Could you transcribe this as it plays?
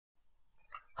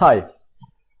Hi,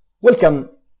 welcome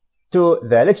to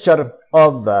the lecture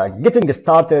of getting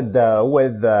started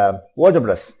with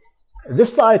WordPress.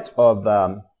 This site of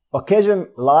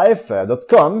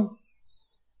occasionlife.com,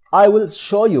 I will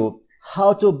show you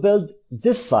how to build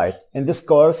this site in this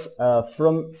course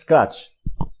from scratch.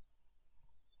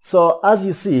 So as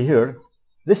you see here,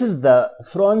 this is the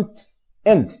front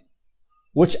end,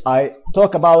 which I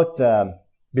talked about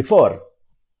before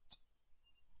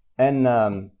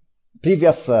in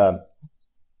previous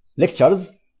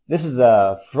lectures. This is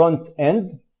the front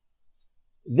end.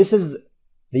 This is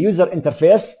the user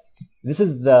interface. This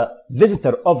is the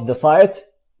visitor of the site,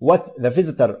 what the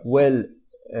visitor will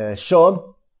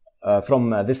show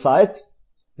from this site.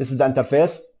 This is the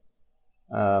interface.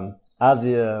 As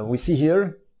we see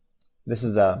here, this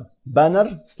is the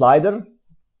banner, slider,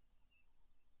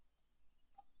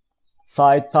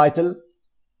 site title,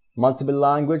 multiple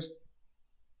language,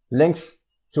 links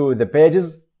to the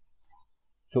pages,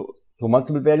 to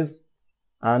multiple pages,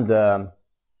 and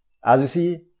as you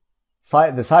see,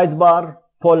 the sidebar,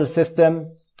 poll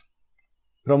system,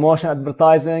 promotion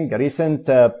advertising, recent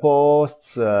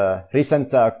posts,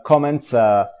 recent comments,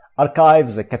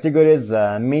 archives, categories,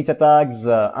 meta tags,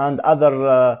 and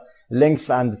other links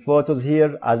and photos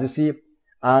here, as you see.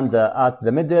 And at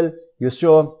the middle, you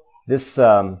show this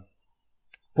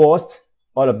post,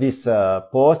 all of these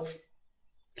posts.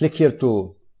 Click here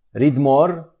to read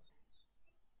more.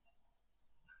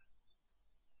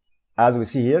 As we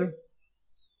see here,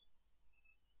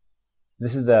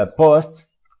 this is the post,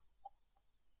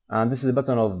 and this is the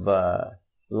button of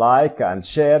like and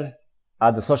share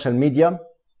at the social media.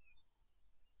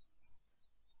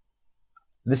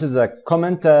 This is a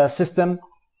comment system,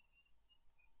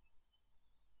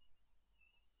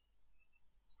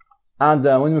 and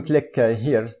when we click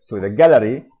here to the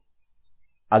gallery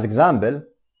as example,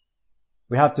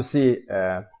 we have to see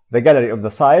the gallery of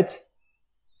the site,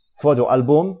 photo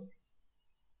album.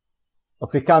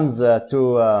 If it comes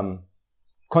to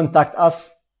contact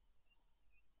us,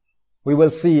 we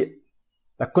will see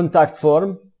the contact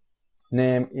form,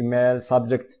 name, email,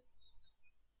 subject.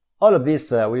 All of these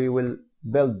we will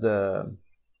build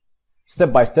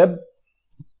step by step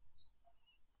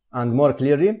and more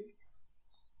clearly.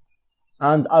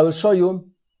 And I will show you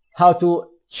how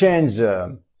to change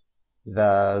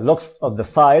the looks of the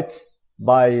site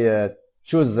by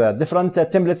choose different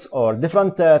templates or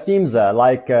different themes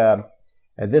like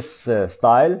this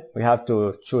style. We have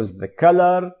to choose the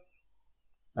color,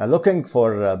 looking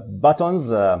for buttons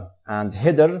and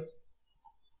header,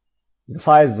 the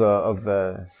size of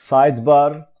the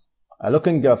sidebar,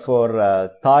 looking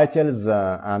for titles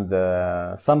and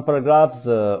some paragraphs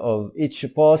of each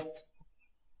post,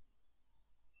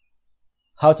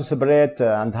 how to separate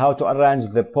and how to arrange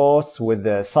the posts with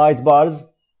the sidebars,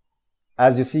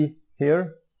 as you see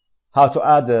here, how to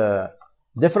add a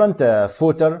different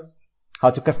footer,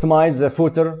 how to customize the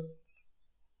footer,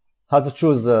 how to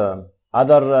choose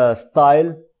other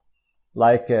style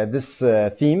like this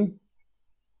theme.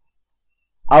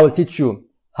 I will teach you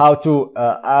how to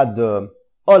add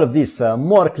all of these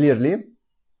more clearly,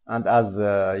 and as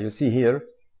you see here,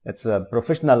 it's a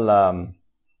professional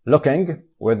looking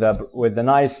with a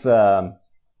nice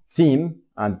theme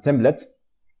and template.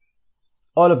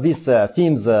 All of these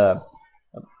themes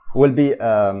will be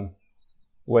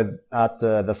at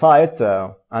the site,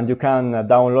 and you can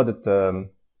download it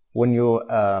when you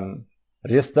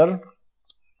register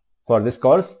for this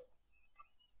course.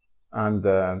 And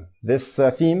this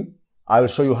theme, I will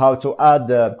show you how to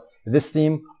add this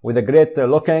theme with a great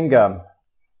looking,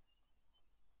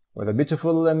 with a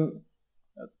beautiful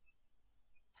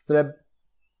strip,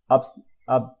 up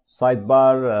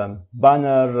sidebar,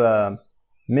 banner,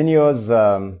 menus,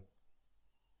 and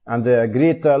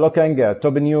great looking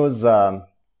top news.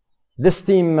 This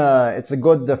theme, it's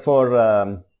good for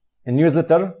a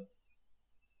newsletter.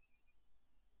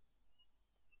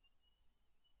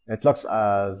 It looks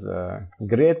as a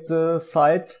great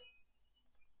site.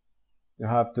 You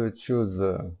have to choose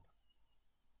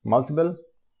multiple,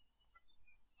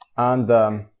 and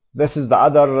this is the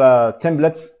other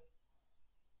templates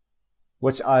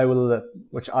which I'll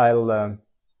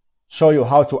show you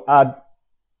how to add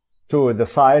to the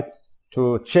site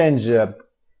to change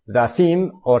the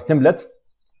theme or template.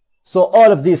 So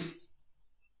all of this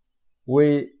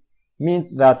we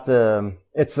mean that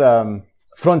it's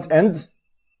front end,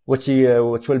 which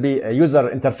will be a user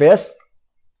interface,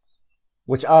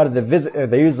 which are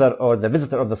the user or the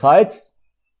visitor of the site.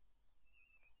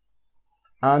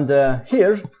 And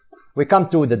here we come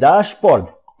to the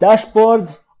dashboard.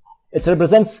 Dashboard, it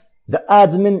represents the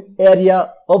admin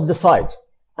area of the site.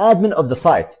 Admin of the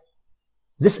site.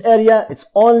 This area, it's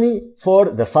only for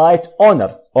the site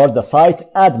owner or the site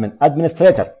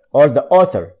administrator or the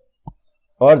author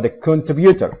or the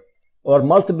contributor or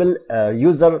multiple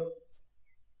user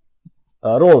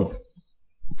roles.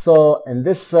 So in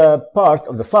this part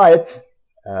of the site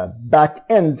back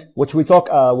end, which we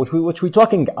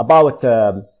talking about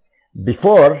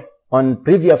before on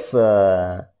previous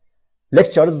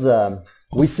lectures,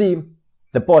 we see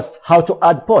the post, how to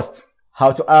add posts,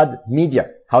 how to add media,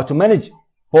 how to manage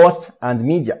posts and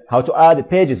media, how to add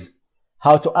pages,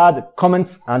 how to add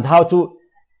comments, and how to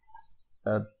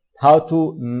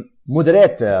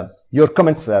moderate your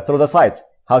comments through the site,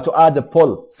 how to add a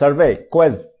poll, survey,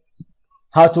 quiz,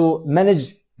 how to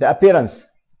manage the appearance.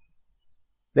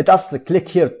 Let us click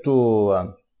here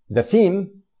to the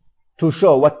theme to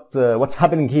show what's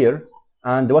happening here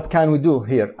and what can we do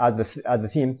here at the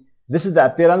theme. This is the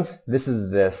appearance, this is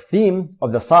the theme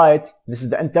of the site, this is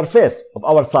the interface of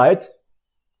our site,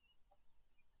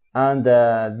 and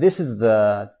this is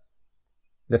the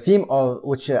theme of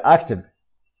which active.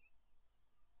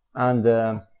 And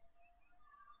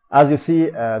as you see,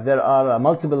 there are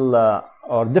multiple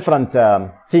or different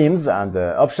themes and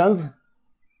options.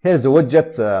 Here is the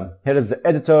widget, here is the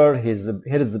editor, here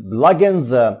is the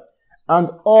plugins, and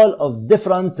all of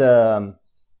different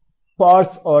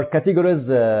parts or categories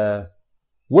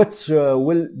which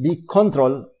will be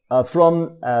controlled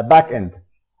from backend.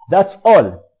 That's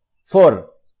all for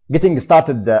getting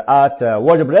started at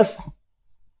WordPress.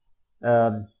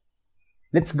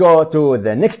 Let's go to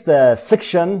the next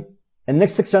section. In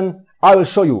next section, I will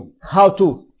show you how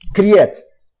to create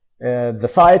the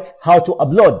site, how to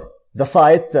upload the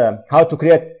site, how to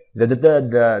create the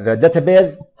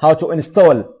database, how to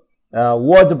install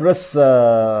WordPress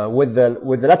with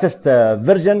the latest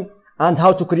version, and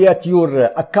how to create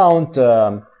your account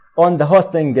on the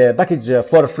hosting package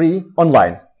for free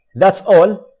online. That's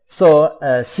all. So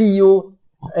see you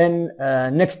in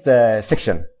next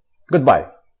section. Goodbye.